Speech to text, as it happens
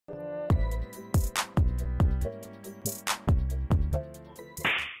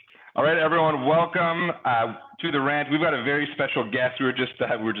All right, everyone, welcome to the rant. We've got a very special guest. We were just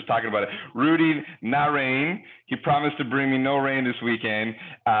talking about it. Rudy Naraine. He promised to bring me no rain this weekend.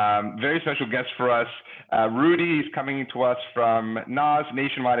 Very special guest for us. Rudy is coming to us from NAS,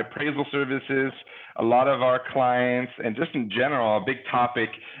 Nationwide Appraisal Services. A lot of our clients, and just in general, a big topic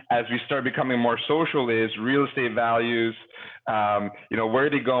as we start becoming more social is real estate values. Where are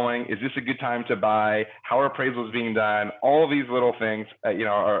they going? Is this a good time to buy? How are appraisals being done? All of these little things,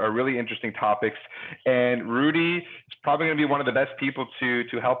 are really interesting topics. And Rudy is probably going to be one of the best people to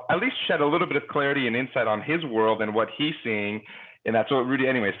help at least shed a little bit of clarity and insight on his world and what he's seeing. And that's what Rudy.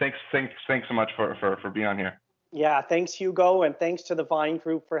 Anyways, thanks so much for being on here. Yeah, thanks, Hugo, and thanks to the VINE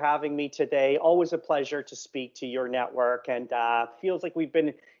Group for having me today. Always a pleasure to speak to your network, and feels like we've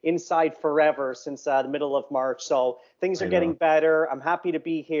been inside forever since the middle of March. So things are getting better. I'm happy to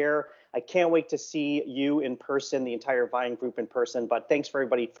be here. I can't wait to see you in person, the entire VINE Group in person. But thanks for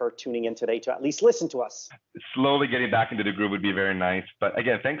everybody for tuning in today to at least listen to us. Slowly getting back into the group would be very nice. But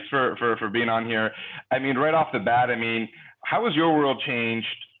again, thanks for being on here. I mean, right off the bat, how has your world changed?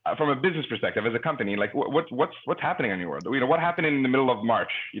 From a business perspective, as a company, like what's happening in your world? What happened in the middle of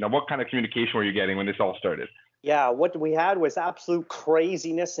March? What kind of communication were you getting when this all started? Yeah, what we had was absolute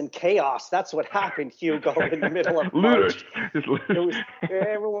craziness and chaos. That's what happened, Hugo, in the middle of March.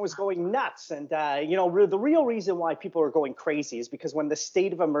 Everyone was going nuts. And, the real reason why people are going crazy is because when the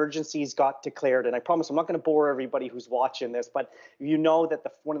state of emergencies got declared, and I promise I'm not going to bore everybody who's watching this, but that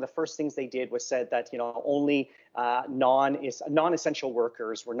one of the first things they did was said that, only non-essential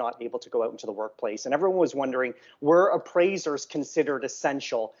workers were not able to go out into the workplace. And everyone was wondering, were appraisers considered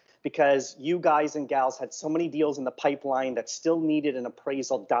essential? Because you guys and gals had so many deals in the pipeline that still needed an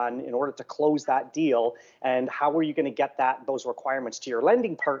appraisal done in order to close that deal. And how were you going to get those requirements to your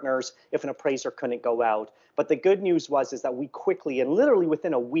lending partners if an appraiser couldn't go out? But the good news is that we quickly, and literally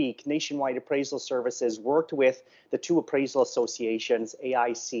within a week, Nationwide Appraisal Services worked with the two appraisal associations,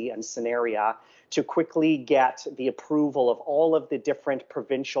 AIC and Scenaria, to quickly get the approval of all of the different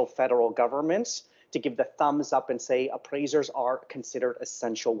provincial federal governments to give the thumbs up and say appraisers are considered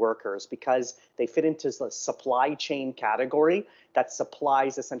essential workers because they fit into the supply chain category that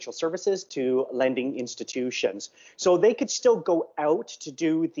supplies essential services to lending institutions. So they could still go out to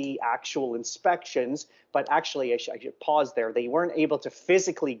do the actual inspections, but actually I should pause there. They weren't able to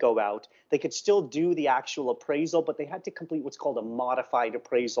physically go out. They could still do the actual appraisal, but they had to complete what's called a modified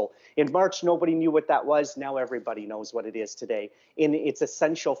appraisal. In March, nobody knew what that was. Now everybody knows what it is today. In its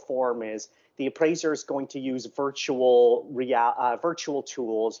essential form is the appraiser is going to use virtual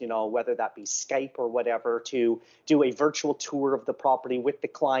tools, whether that be Skype or whatever, to do a virtual tour of the property with the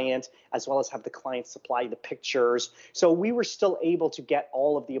client, as well as have the client supply the pictures. So we were still able to get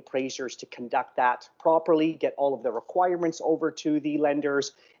all of the appraisers to conduct that properly, get all of the requirements over to the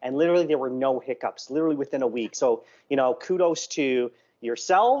lenders, and literally there were no hiccups, literally within a week. So, kudos to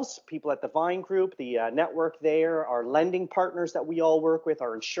yourselves, people at the VINE Group, the network there, our lending partners that we all work with,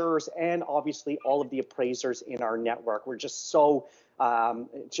 our insurers, and obviously all of the appraisers in our network. We're just so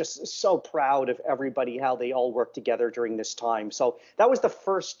proud of everybody, how they all work together during this time. So that was the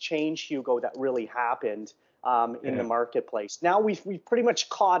first change, Hugo, that really happened in the marketplace. Now we've pretty much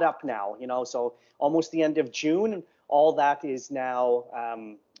caught up now, so almost the end of June, all that is now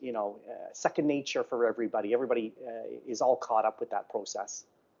second nature for everybody. Everybody is all caught up with that process.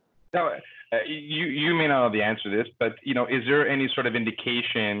 Now, you may not know the answer to this, but is there any sort of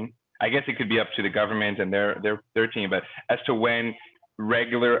indication? I guess it could be up to the government and their team, but as to when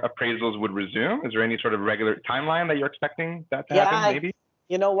regular appraisals would resume, is there any sort of regular timeline that you're expecting that to happen? Maybe.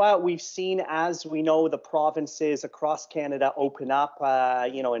 You know what, we've seen, as we know, the provinces across Canada open up,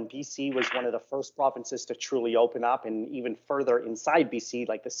 and BC was one of the first provinces to truly open up, and even further inside BC,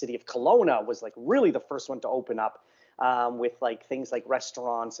 like the city of Kelowna was like really the first one to open up. With things like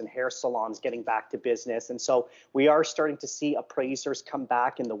restaurants and hair salons getting back to business. And so we are starting to see appraisers come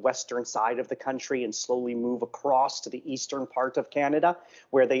back in the western side of the country and slowly move across to the eastern part of Canada,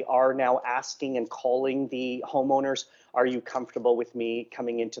 where they are now asking and calling the homeowners, are you comfortable with me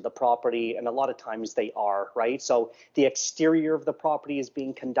coming into the property? And a lot of times they are, right? So the exterior of the property is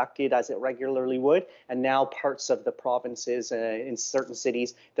being conducted as it regularly would. And now parts of the provinces in certain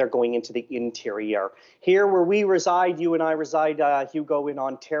cities, they're going into the interior. Here where we reside, you and I reside, Hugo, in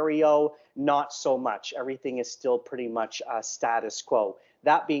Ontario, not so much. Everything is still pretty much status quo.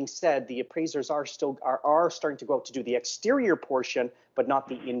 That being said, the appraisers are starting to go out to do the exterior portion, but not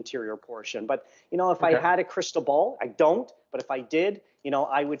the interior portion. But, if I had a crystal ball, I don't, but if I did,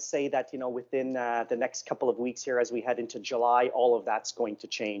 I would say that, within the next couple of weeks here, as we head into July, all of that's going to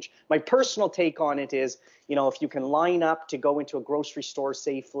change. My personal take on it is, if you can line up to go into a grocery store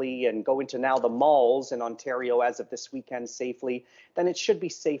safely and go into now the malls in Ontario as of this weekend safely, then it should be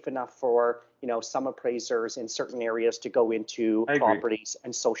safe enough for, some appraisers in certain areas to go into properties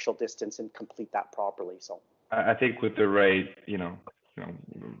and social distance and complete that properly. So I think with the right,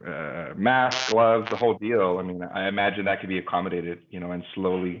 mask, gloves, the whole deal. I mean, I imagine that could be accommodated, and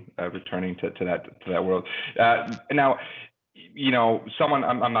slowly returning to that world. Now,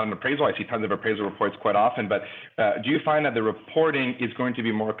 I'm not an appraisal. I see tons of appraisal reports quite often, but do you find that the reporting is going to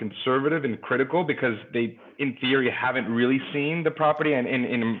be more conservative and critical because they, in theory, haven't really seen the property? And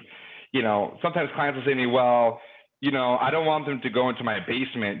sometimes clients will say to me, well, I don't want them to go into my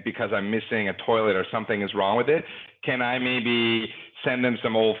basement because I'm missing a toilet or something is wrong with it. Can I maybe send them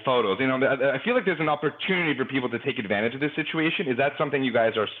some old photos? I feel like there's an opportunity for people to take advantage of this situation. Is that something you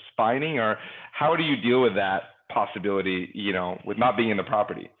guys are finding, or how do you deal with that possibility, with not being in the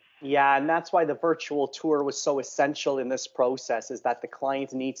property? Yeah, and that's why the virtual tour was so essential in this process, is that the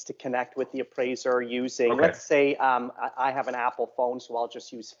client needs to connect with the appraiser using, let's say I have an Apple phone, so I'll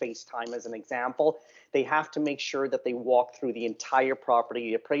just use FaceTime as an example. They have to make sure that they walk through the entire property.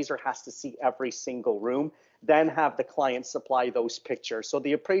 The appraiser has to see every single room, then have the client supply those pictures. So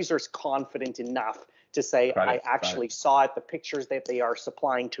the appraiser is confident enough to say, I actually saw it. The pictures that they are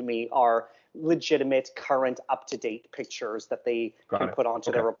supplying to me are legitimate, current, up-to-date pictures that they can put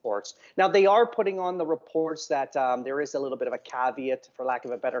onto their reports. Now, they are putting on the reports that there is a little bit of a caveat, for lack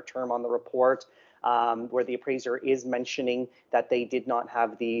of a better term, on the report, where the appraiser is mentioning that they did not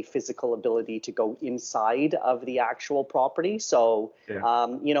have the physical ability to go inside of the actual property. So,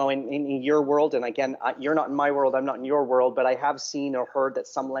 in your world, and again, you're not in my world, I'm not in your world, but I have seen or heard that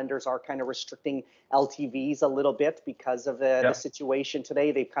some lenders are kind of restricting LTVs a little bit because of the situation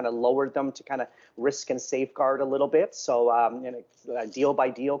today. They've kind of lowered them to kind of risk and safeguard a little bit. So, it's a deal by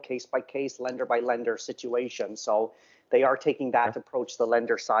deal, case by case, lender by lender situation. So they are taking that approach, the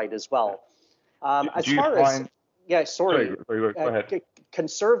lender side as well. As far as, go ahead.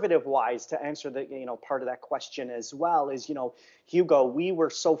 Conservative wise, to answer the part of that question as well, is Hugo, we were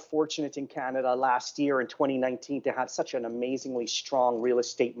so fortunate in Canada last year in 2019 to have such an amazingly strong real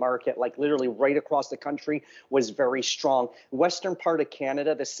estate market. Like literally right across the country was very strong. Western part of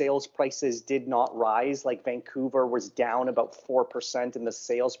Canada, the sales prices did not rise. Like Vancouver was down about 4% in the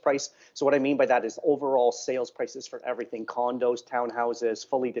sales price. So what I mean by that is overall sales prices for everything, condos, townhouses,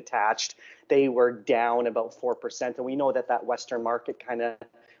 fully detached, they were down about 4%. And we know that Western market kind of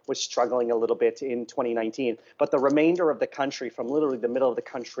was struggling a little bit in 2019. But the remainder of the country, from literally the middle of the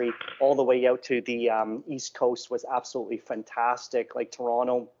country all the way out to the East Coast, was absolutely fantastic. Like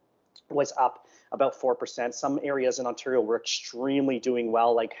Toronto was up about 4%. Some areas in Ontario were extremely doing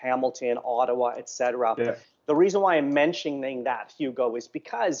well, like Hamilton, Ottawa, etc. Yeah. The reason why I'm mentioning that, Hugo, is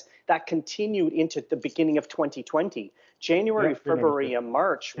because that continued into the beginning of 2020. January, February, and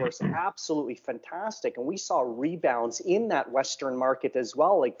March was absolutely fantastic. And we saw rebounds in that Western market as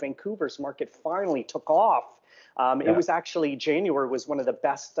well. Like Vancouver's market finally took off. It was actually, January was one of the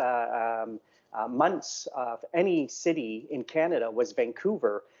best months of any city in Canada was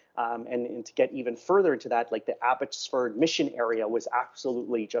Vancouver. And to get even further into that, like the Abbotsford Mission area was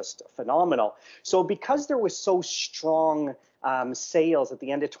absolutely just phenomenal. So because there was so strong sales at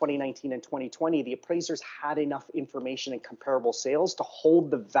the end of 2019 and 2020, the appraisers had enough information and comparable sales to hold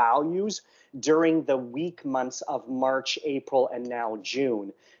the values during the weak months of March, April, and now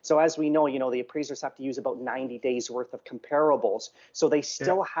June. So as we know, the appraisers have to use about 90 days worth of comparables. So they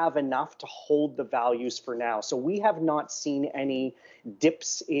still have enough to hold the values for now. So we have not seen any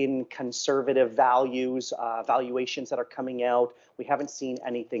dips in conservative values, valuations that are coming out. We haven't seen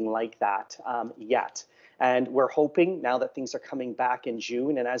anything like that yet. And we're hoping now that things are coming back in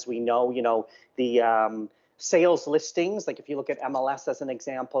June. And as we know, the sales listings, like if you look at MLS as an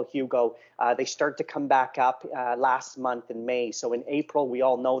example, Hugo, they start to come back up last month in May. So in April, we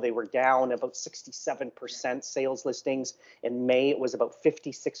all know they were down about 67% sales listings. In May, it was about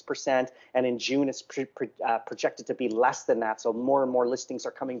 56%. And in June, it's projected to be less than that. So more and more listings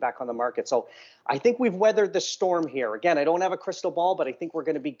are coming back on the market. So I think we've weathered the storm here. Again, I don't have a crystal ball, but I think we're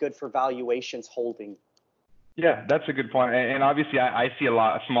going to be good for valuations holding. Yeah, that's a good point. And obviously, I see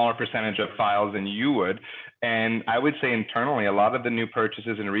a smaller percentage of files than you would. And I would say internally, a lot of the new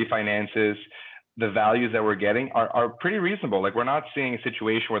purchases and refinances, the values that we're getting are pretty reasonable. Like we're not seeing a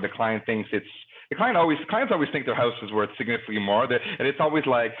situation where the client thinks it's clients always think their house is worth significantly more. And it's always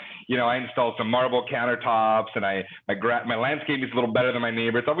like, I installed some marble countertops, and my landscape is a little better than my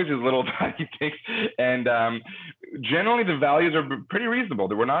neighbor. It's always these little tiny things. And generally the values are pretty reasonable.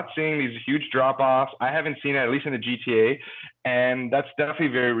 We're not seeing these huge drop-offs. I haven't seen it, at least in the GTA. And that's definitely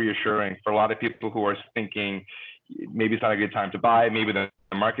very reassuring for a lot of people who are thinking maybe it's not a good time to buy. Maybe the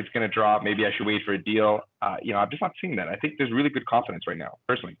market's going to drop. Maybe I should wait for a deal. I'm just not seeing that. I think there's really good confidence right now,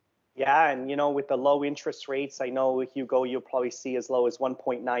 personally. Yeah, and with the low interest rates, I know, Hugo, you'll probably see as low as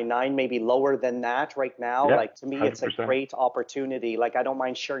 1.99, maybe lower than that right now. Yeah, like, to me, 100%. It's a great opportunity. Like, I don't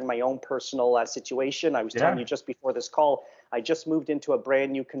mind sharing my own personal situation. I was telling you just before this call, I just moved into a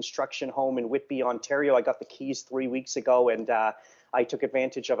brand new construction home in Whitby, Ontario. I got the keys 3 weeks ago, and I took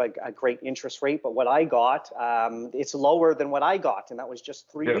advantage of a great interest rate. But what I got, it's lower than what I got, and that was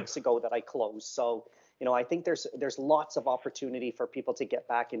just 3 weeks ago that I closed. So, I think there's lots of opportunity for people to get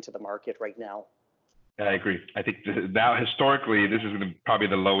back into the market right now. I agree. I think now historically, this is probably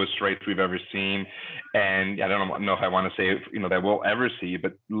the lowest rates we've ever seen. And I don't know if I want to say, that we'll ever see,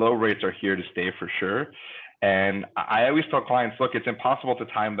 but low rates are here to stay for sure. And I always tell clients, look, it's impossible to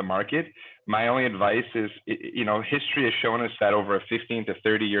time the market. My only advice is, history has shown us that over a 15 to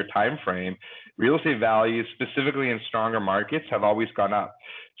 30 year time frame, real estate values, specifically in stronger markets, have always gone up.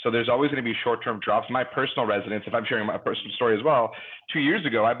 So there's always going to be short-term drops. My personal residence, if I'm sharing my personal story as well, 2 years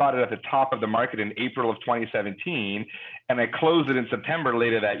ago, I bought it at the top of the market in April of 2017, and I closed it in September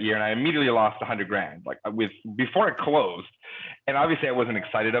later that year, and I immediately lost 100 grand, before it closed. And obviously I wasn't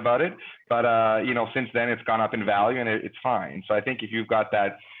excited about it, but since then it's gone up in value, and it's fine. So I think if you've got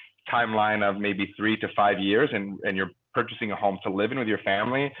that timeline of maybe 3 to 5 years and you're purchasing a home to live in with your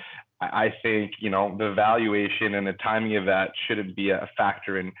family, I think, the valuation and the timing of that shouldn't be a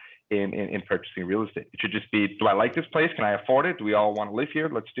factor in purchasing real estate. It should just be, do I like this place? Can I afford it? Do we all want to live here?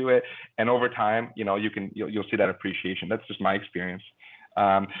 Let's do it. And over time, you'll see that appreciation. That's just my experience.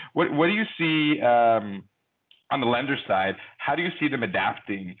 What do you see on the lender side? How do you see them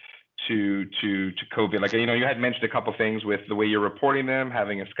adapting to COVID? Like, you had mentioned a couple things with the way you're reporting them,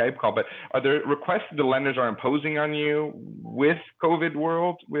 having a Skype call, but are there requests the lenders are imposing on you with COVID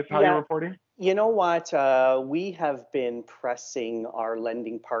world, with how you're reporting? You know what? We have been pressing our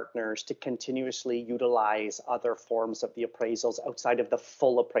lending partners to continuously utilize other forms of the appraisals outside of the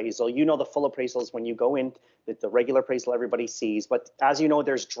full appraisal. The full appraisal is when you go in, the regular appraisal everybody sees. But as you know,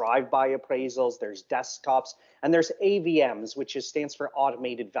 there's drive-by appraisals, there's desktops, and there's AVMs, which stands for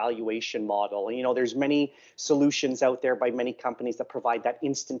automated valuation model. There's many solutions out there by many companies that provide that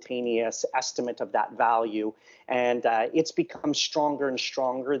instantaneous estimate of that value. And it's become stronger and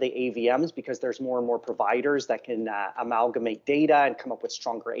stronger, the AVMs, because there's more and more providers that can amalgamate data and come up with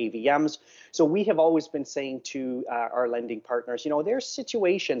stronger AVMs. So we have always been saying to our lending partners, there's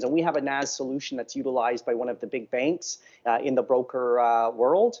situations, and we have a NAS solution that's utilized by one of the big banks in the broker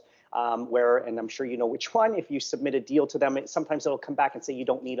world, where, and I'm sure you know which one, if you submit a deal to them, sometimes it'll come back and say you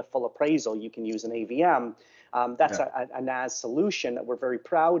don't need a full appraisal, you can use an AVM. That's a NAS solution that we're very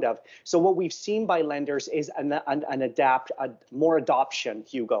proud of. So what we've seen by lenders is more adoption,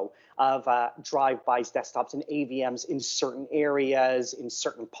 Hugo, of drive-bys, desktops, and AVMs in certain areas, in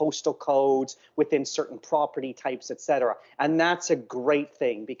certain postal codes, within certain property types, et cetera. And that's a great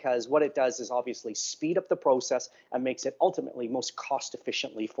thing, because what it does is obviously speed up the process and makes it ultimately most cost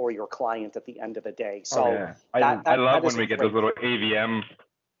efficiently for your client at the end of the day. So I love when we get those little AVM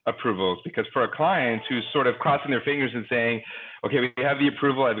approvals, because for a client who's sort of crossing their fingers and saying, okay, we have the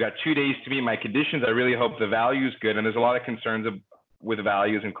approval, I've got 2 days to meet my conditions, I really hope the value is good, and there's a lot of concerns with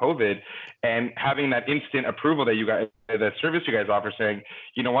values in COVID, and having that instant approval that service you guys offer, saying,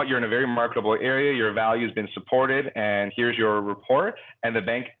 you know what, you're in a very marketable area, your value has been supported, and here's your report, and the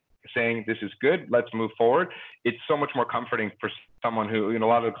bank saying this is good, let's move forward. It's so much more comforting for someone who, a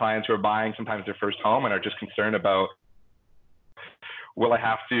lot of the clients who are buying sometimes their first home and are just concerned about, will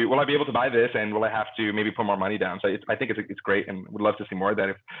I be able to buy this, and will I have to maybe put more money down? So I think it's great, and would love to see more of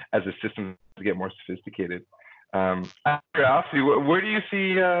that as the systems get more sophisticated. Where do you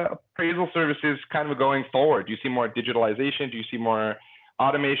see appraisal services kind of going forward? Do you see more digitalization? Do you see more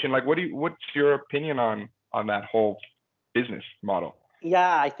automation? Like, what's your opinion on that whole business model?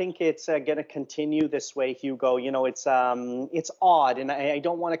 Yeah, I think it's going to continue this way, Hugo. It's odd, and I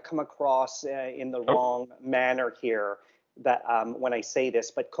don't want to come across in the wrong manner here, that when I say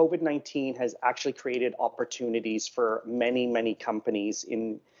this, but COVID-19 has actually created opportunities for many, many companies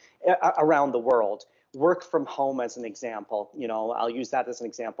around the world. Work from home as an example, I'll use that as an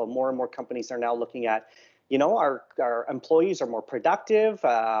example. More and more companies are now looking at, our employees are more productive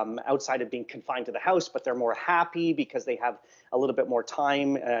outside of being confined to the house, but they're more happy because they have a little bit more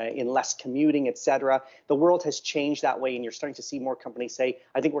time in less commuting, et cetera. The world has changed that way, and you're starting to see more companies say,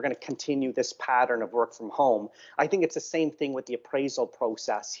 I think we're going to continue this pattern of work from home. I think it's the same thing with the appraisal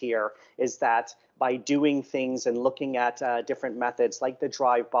process here, is that by doing things and looking at different methods like the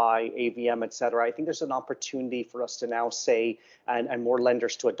drive-by, AVM, et cetera, I think there's an opportunity for us to now say, and more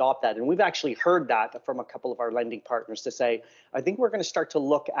lenders to adopt that. And we've actually heard that from a couple of our lending partners to say, I think we're going to start to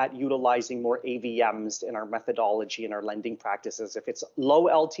look at utilizing more AVMs in our methodology and our lending practices. If it's low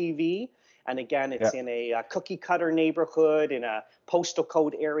LTV, and again, it's in a cookie cutter neighborhood, in a postal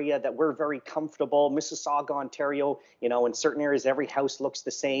code area that we're very comfortable, Mississauga, Ontario, in certain areas, every house looks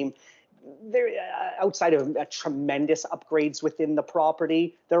the same. They're outside of tremendous upgrades within the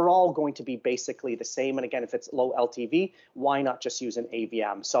property, they're all going to be basically the same. And again, if it's low LTV, why not just use an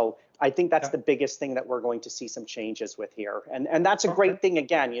AVM? So I think that's the biggest thing that we're going to see some changes with here. And that's a great thing.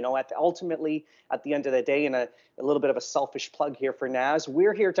 Again, ultimately, at the end of the day, and a little bit of a selfish plug here for NAS,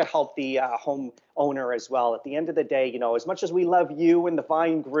 we're here to help the home owner as well. At the end of the day, as much as we love you and the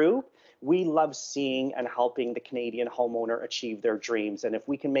VINE Group, we love seeing and helping the Canadian homeowner achieve their dreams. And if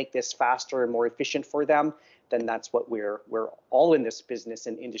we can make this faster and more efficient for them, then that's what we're all in this business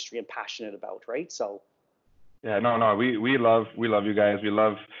and industry and passionate about, right? So. Yeah, no, we love you guys. We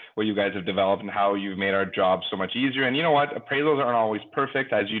love what you guys have developed and how you've made our job so much easier. And you know what? Appraisals aren't always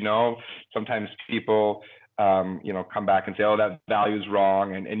perfect, as you know. Sometimes people, come back and say, oh, that value is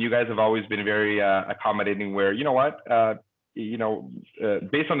wrong. And you guys have always been very accommodating where,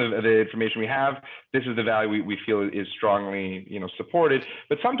 based on the information we have, this is the value we feel is strongly, supported.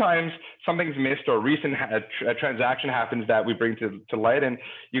 But sometimes something's missed or a transaction happens that we bring to light, and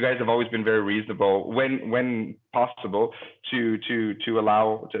you guys have always been very reasonable when possible to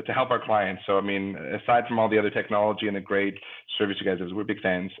allow to help our clients. So I mean, aside from all the other technology and the great service you guys have, we're big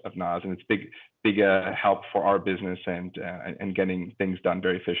fans of NAS, and it's big help for our business and getting things done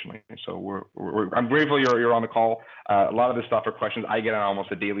very efficiently. So I'm grateful you're on the call. A lot of this stuff are questions I get on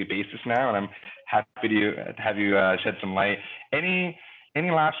almost a daily basis now, and I'm happy to have you shed some light. Any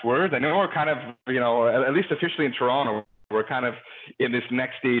last words? I know we're kind of, at least officially in Toronto, we're kind of in this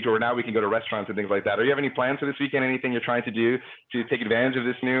next stage where now we can go to restaurants and things like that. Do you have any plans for this weekend? Anything you're trying to do to take advantage of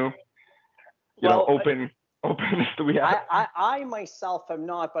this new, openness that we have? I myself am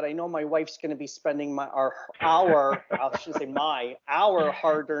not, but I know my wife's going to be spending our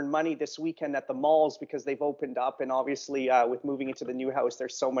hard-earned money this weekend at the malls because they've opened up, and obviously with moving into the new house,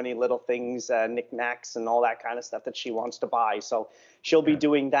 there's so many little things, knickknacks and all that kind of stuff that she wants to buy. So she'll be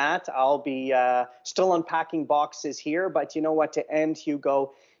doing that. I'll be still unpacking boxes here, but you know what? To end,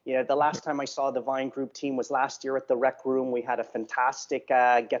 Hugo, the last time I saw the VINE Group team was last year at the Rec Room. We had a fantastic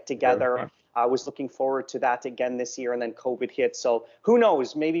get-together. I was looking forward to that again this year, and then COVID hit. So who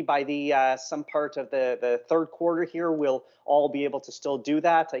knows? Maybe by the some part of the third quarter here, we'll all be able to still do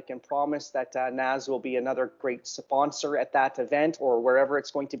that. I can promise that NAS will be another great sponsor at that event or wherever it's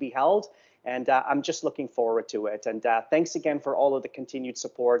going to be held. And I'm just looking forward to it. And thanks again for all of the continued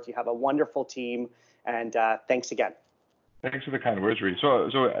support. You have a wonderful team, and thanks again. Thanks for the kind words, Rudy.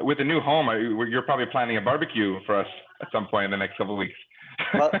 So with the new home, you're probably planning a barbecue for us at some point in the next couple of weeks.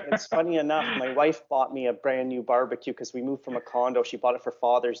 Well, it's funny enough, my wife bought me a brand new barbecue because we moved from a condo. She bought it for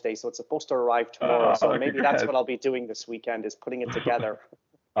Father's Day, so it's supposed to arrive tomorrow. So maybe that's what I'll be doing this weekend, is putting it together.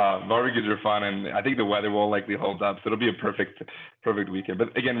 Barbecues are fun, and I think the weather will likely hold up, so it'll be a perfect weekend.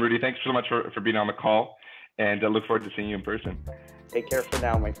 But again, Rudy, thanks so much for being on the call, and I look forward to seeing you in person. Take care for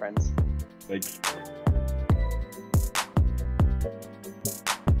now, my friends. Thanks.